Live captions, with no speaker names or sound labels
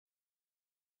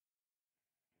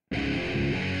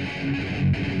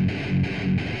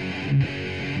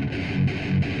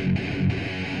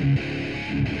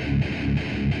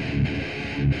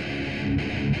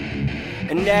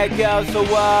And there goes the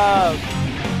world.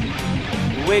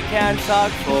 We can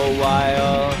talk for a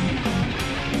while,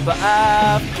 but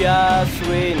I've just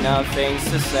really nothing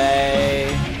to say.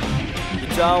 You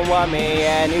don't want me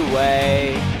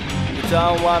anyway. You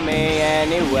don't want me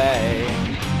anyway.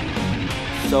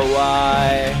 So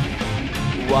why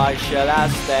shall I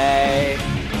stay?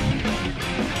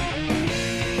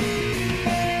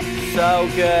 So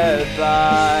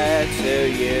goodbye to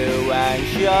you and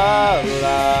your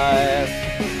life,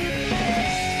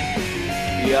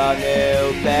 your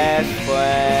new best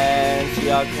friends,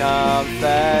 your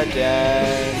confidence.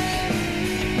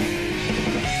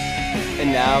 And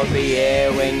I'll be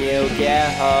here when you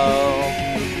get home,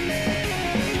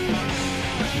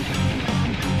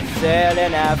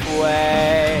 sailing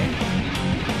halfway,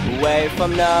 away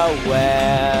from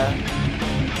nowhere,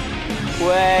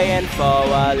 waiting for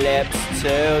our lips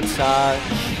to touch,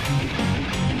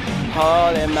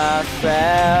 holding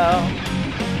myself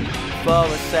for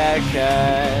a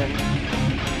second,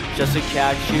 just to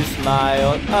catch you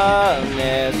smile on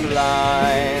this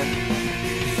line.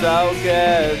 So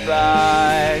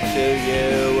goodbye to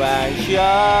you and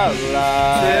your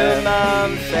life. 2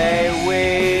 months, 8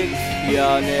 weeks,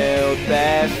 your new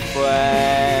best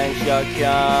friend, your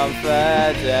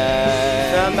confidence.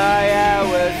 Turn my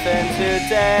hours into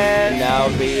days, and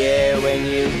I'll be here when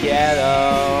you get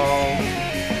home.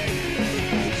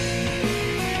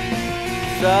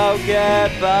 So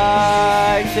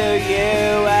goodbye to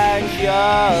you and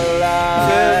your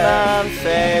life. 2 months,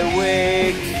 8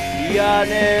 weeks, your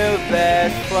new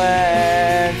best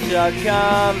friend, your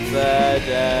confidence.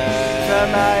 Turn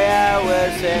my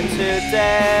hours into days,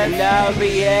 and I'll be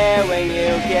here when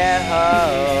you get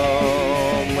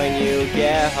home, when you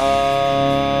get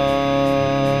home.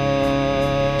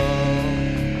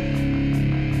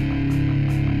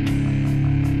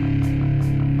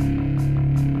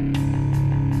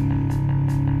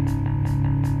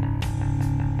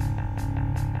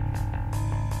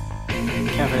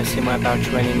 Can't feel the same way about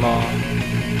you anymore.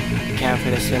 Can't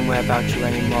feel the same way about you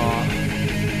anymore.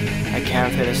 I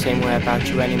can't feel the same way about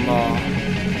you anymore.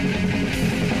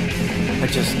 I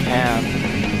just can't.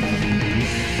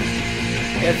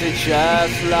 Is it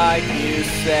just like you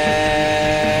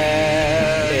said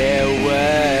it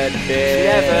would be? It's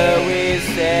never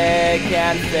easy,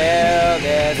 can't feel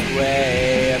this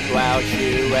way about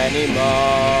you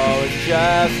anymore. It's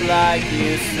just like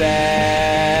you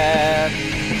said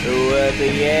it would be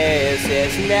easy.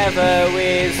 It's never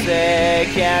easy,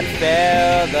 can't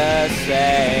feel the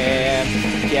same,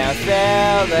 can't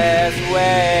feel this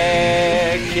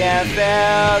way, can't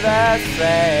feel the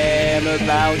same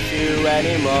about you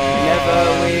anymore.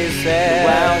 Never easy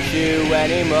around you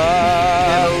anymore.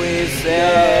 Never easy,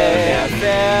 can't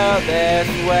feel this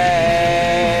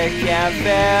way, can't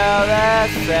feel the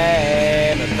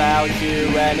same about you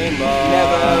anymore.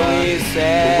 Never easy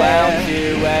around you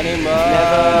anymore.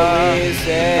 Never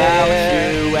easy about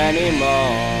you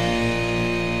anymore.